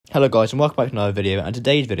Hello guys and welcome back to another video, and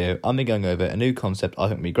today's video I'm going over a new concept I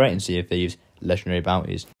think would be great in Sea of Thieves: legendary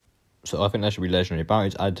bounties. So I think there should be legendary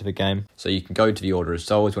bounties added to the game. So you can go to the Order of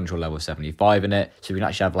Souls once you're level 75 in it, so you can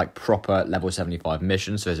actually have like proper level 75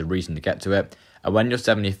 missions, so there's a reason to get to it. And when you're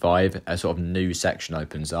 75, a sort of new section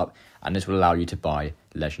opens up, and this will allow you to buy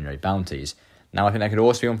legendary bounties. Now I think there could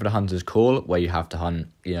also be one for the Hunter's Call, where you have to hunt,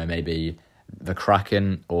 maybe the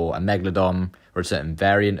Kraken or a Megalodon or a certain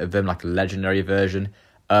variant of them, like a legendary version.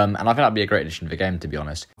 And I think that'd be a great addition to the game, to be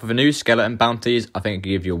honest. For the new skeleton bounties, I think it could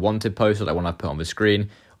give you a wanted poster like one I put on the screen,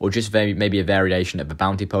 or just maybe a variation of the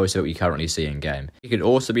bounty poster that we currently see in game. It could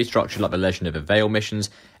also be structured like the Legend of the Veil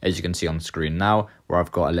missions, as you can see on screen now, where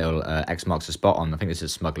I've got a little X marks the spot on. I think this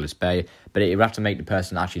is Smuggler's Bay, but you have to make the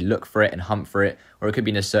person actually look for it and hunt for it, or it could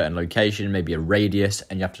be in a certain location, maybe a radius,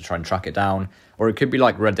 and you have to try and track it down. Or it could be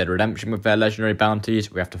like Red Dead Redemption with their legendary bounties.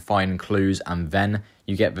 We have to find clues and then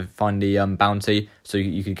you find the bounty. So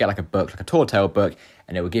you could get like a book, like a tall tale book,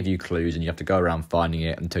 and it will give you clues and you have to go around finding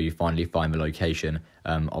it until you finally find the location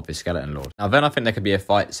of the Skeleton Lord. Now then I think there could be a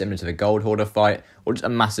fight similar to the Gold Hoarder fight, or just a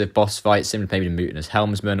massive boss fight similar to maybe the Mutinous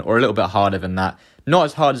Helmsman, or a little bit harder than that. Not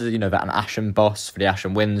as hard as, that an Ashen boss for the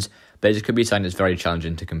Ashen Winds, but it could be something that's very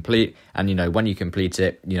challenging to complete. And, when you complete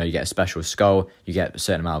it, you get a special skull, you get a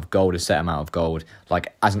certain amount of gold, a set amount of gold.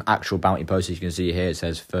 Like, as an actual bounty poster, you can see here, it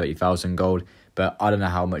says 30,000 gold. But I don't know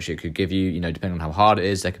how much it could give you, depending on how hard it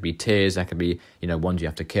is. There could be tiers, there could be, ones you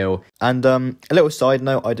have to kill. And a little side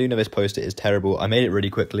note, I do know this poster is terrible. I made it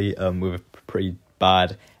really quickly with a pretty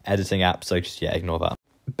bad editing app, so just, ignore that.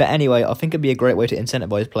 But anyway, I think it'd be a great way to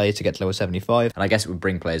incentivize players to get to level 75. And I guess it would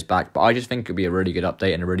bring players back, but I just think it would be a really good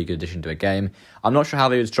update and a really good addition to a game. I'm not sure how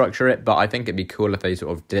they would structure it, but I think it'd be cool if they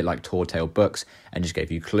sort of did it like Tall Tale books and just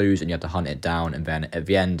gave you clues and you had to hunt it down, and then at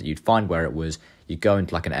the end you'd find where it was. You'd go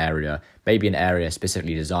into like an area, maybe an area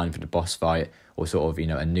specifically designed for the boss fight, or sort of,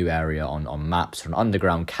 a new area on maps, or an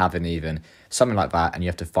underground cavern even, something like that, and you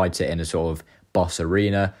have to fight it in a sort of boss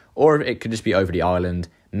arena, or it could just be over the island.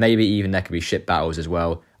 Maybe even there could be ship battles as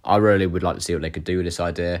well. I really would like to see what they could do with this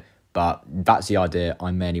idea, but that's the idea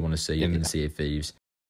I mainly want to see in Sea of Thieves.